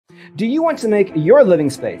Do you want to make your living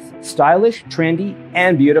space stylish, trendy,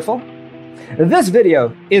 and beautiful? This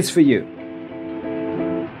video is for you.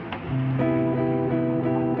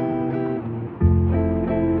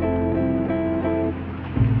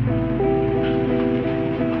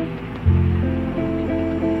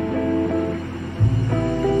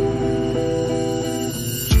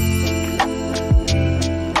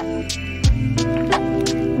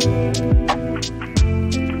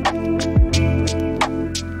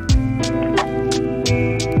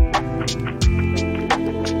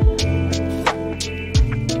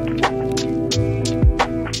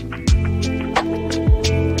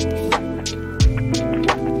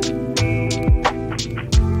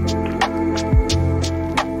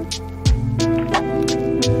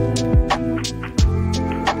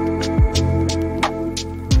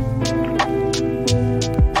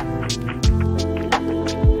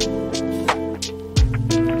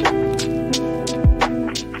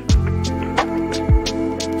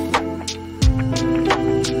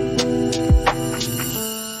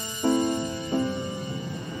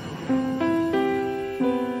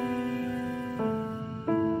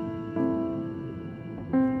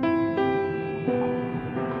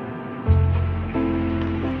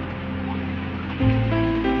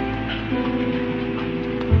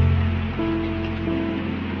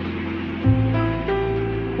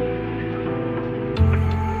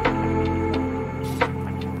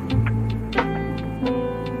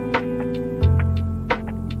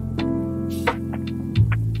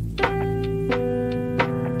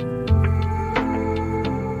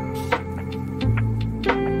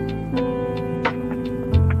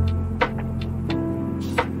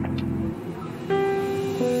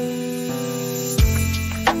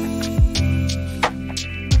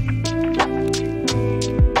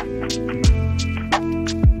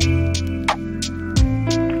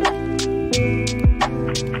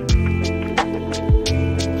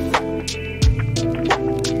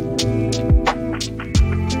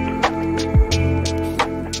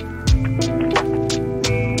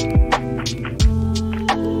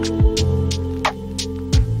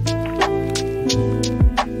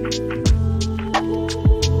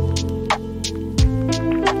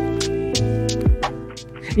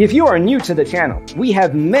 If you are new to the channel, we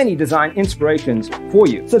have many design inspirations for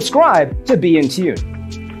you. Subscribe to be in tune.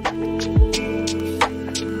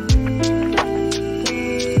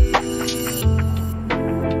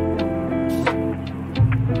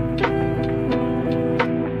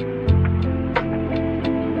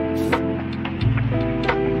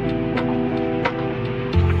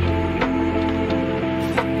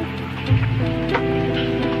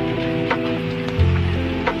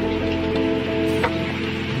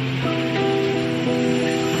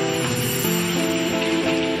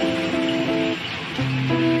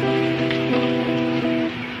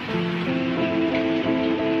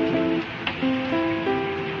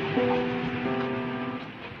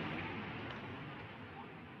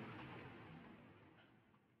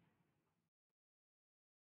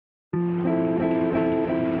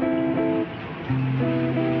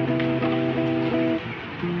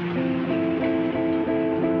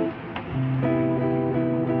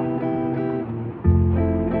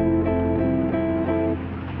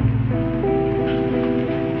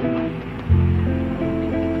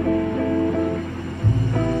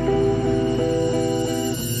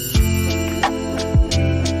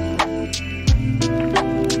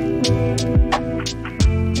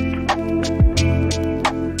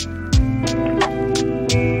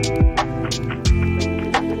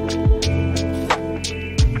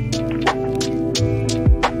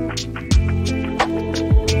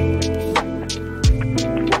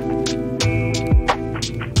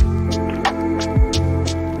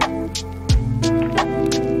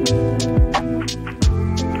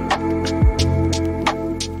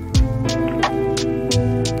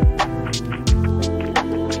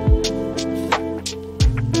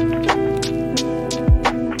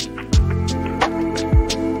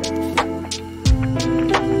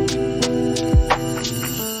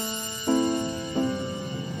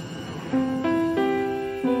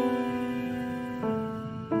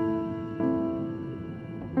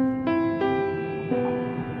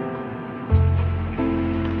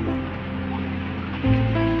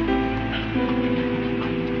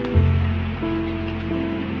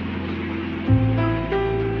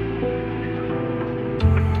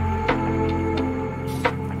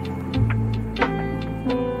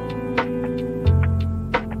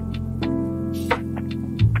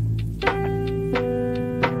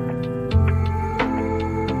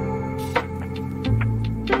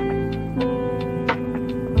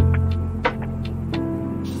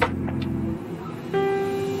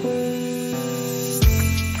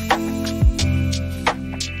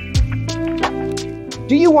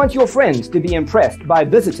 Do you want your friends to be impressed by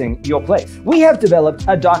visiting your place? We have developed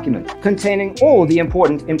a document containing all the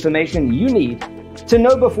important information you need to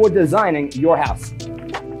know before designing your house.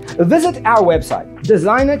 Visit our website,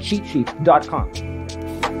 designercheatsheet.com.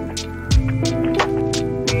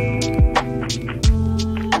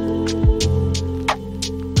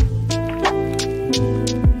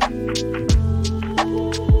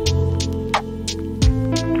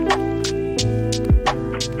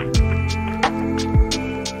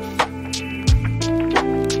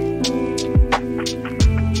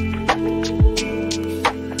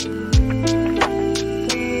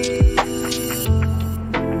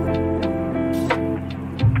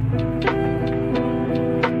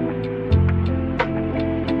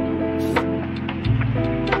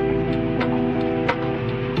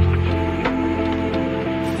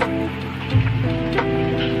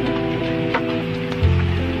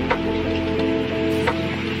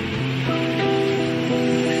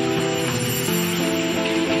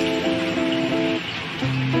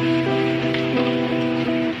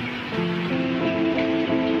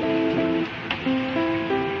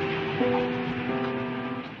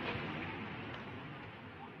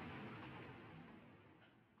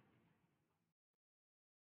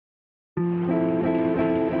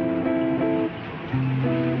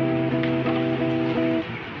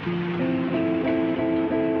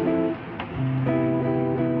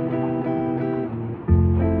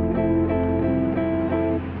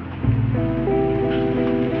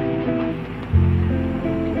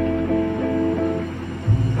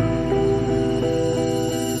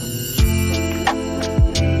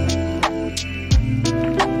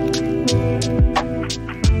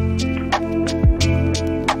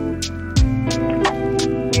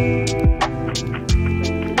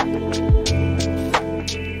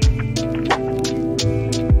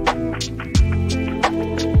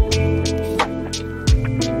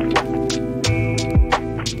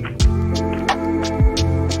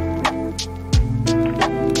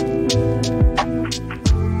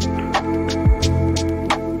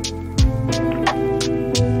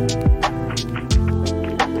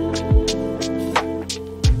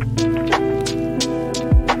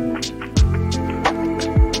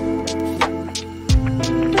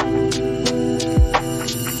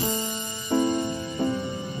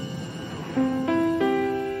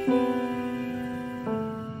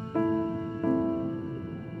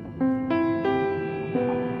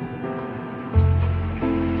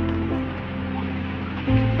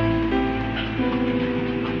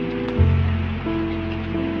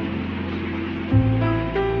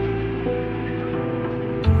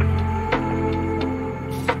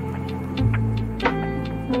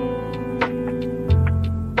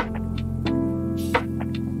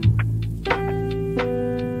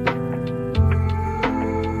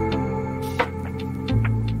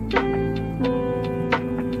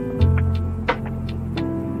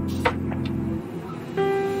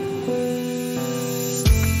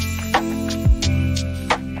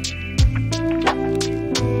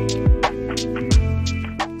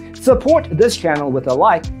 Support this channel with a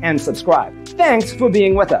like and subscribe. Thanks for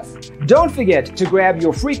being with us. Don't forget to grab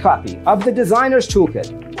your free copy of the Designer's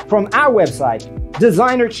Toolkit from our website,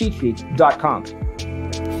 designercheatsheet.com.